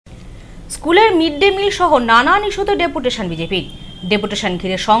স্কুলের mid day meal সহ নানান ইস্যুতে ডেপুটেশন বিজেপির। ডেপুটেশন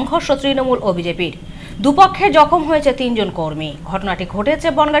ঘিরে সংঘর্ষ তৃণমূল ও বিজেপির। দুপক্ষে জখম হয়েছে 3 জন কর্মী। ঘটনাটি ঘটেছে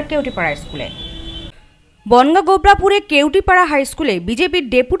বনগাঁর কেউটিপাড়া স্কুলে। বনগাঁ গোবরাপুরে কেউটিপাড়া হাই স্কুলে বিজেপির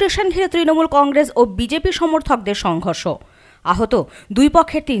ডেপুটেশন ঘিরে তৃণমূল কংগ্রেস ও বিজেপি সমর্থকদের সংঘর্ষ। আহত দুই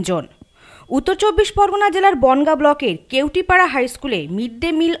পক্ষের 3 জন। উত্তর 24 পরগনা জেলার বনগাঁ ব্লকের কেউটিপাড়া হাই স্কুলে মিড ডে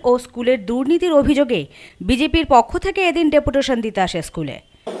মিল ও স্কুলের দুর্নীতির অভিযোগে বিজেপির পক্ষ থেকে এদিন ডেপুটেশন দিতে আসে স্কুলে।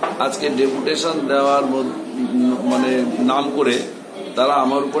 আজকে ডেপুটেশন দেওয়ার নাম করে তারা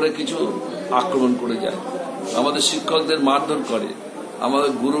আমার উপরে কিছু আক্রমণ করে যায়, আমাদের শিক্ষকদের মারধর করে,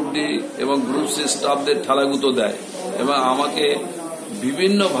 আমাদের গ্রুপ ডি এবং গ্রুপ সি স্টাফদের ঠালাগুতো দেয় এবং আমাকে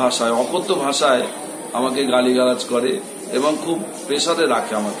বিভিন্ন ভাষায়, অকথ্য ভাষায় আমাকে গালিগালাজ করে এবং খুব প্রেসারে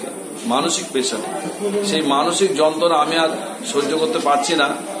রাখে, আমাকে মানসিক প্রেসারে। সেই মানসিক যন্ত্রণা আমি আর সহ্য করতে পারছি না,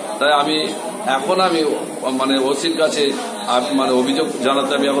 তাই আমি ওসির কাছে অভিযোগ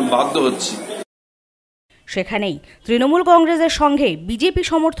জানাতে আমি এখন বাধ্য হচ্ছি। সেখানেই তৃণমূল কংগ্রেসের সঙ্গে বিজেপি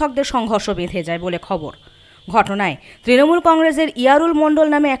সমর্থকদের সংঘর্ষ বেঁধে যায় বলে খবর। ঘটনায় তৃণমূল কংগ্রেসের ইয়ারুল মণ্ডল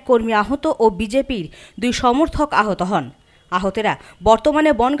নামে এক কর্মী আহত ও বিজেপির 2 সমর্থক আহত হন। আহতেরা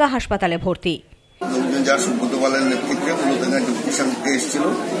বর্তমানে বনগাঁ হাসপাতালে ভর্তি।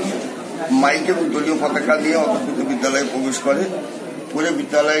 মাইক এবং দলীয় পতাকা নিয়ে অতর্কিত বিদ্যালয়ে প্রবেশ করে।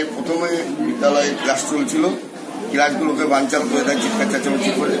 বিদ্যালয়ে প্রথমে বিদ্যালয়ে ক্লাস চলছিল, ক্লাসগুলোকে বানচাল করে দেয় চিৎকার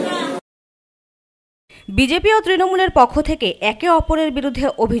চেঁচামেচি করে। বিজেপি ও তৃণমূলের পক্ষ থেকে একে অপরের বিরুদ্ধে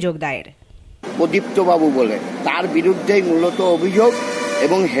অভিযোগ দায়ের। প্রদীপ্ত বাবু বলে তার বিরুদ্ধেই মূলত অভিযোগ,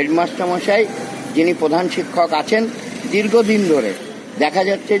 এবং হেডমাস্টার মশাই যিনি প্রধান শিক্ষক আছেন দীর্ঘদিন ধরে দেখা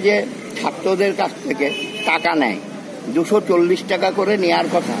যাচ্ছে যে ছাত্রদের কাছ থেকে টাকা নেয়, 240 টাকা করে নেওয়ার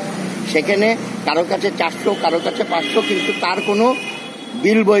কথা, সেখানে কারো কাছে 400, কারো কাছে 500, কিন্তু তার কোনো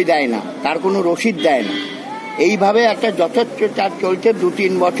বিল বই দেয় না, তার কোনো রসিদ দেয় না। এইভাবে একটা যথেচ্ছাচার চলছে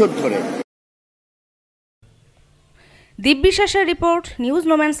 2-3 বছর ধরে। দীপ বিশ্বাসের রিপোর্ট, নিউজ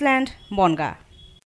নোম্যান্সল্যান্ড, বনগাঁ।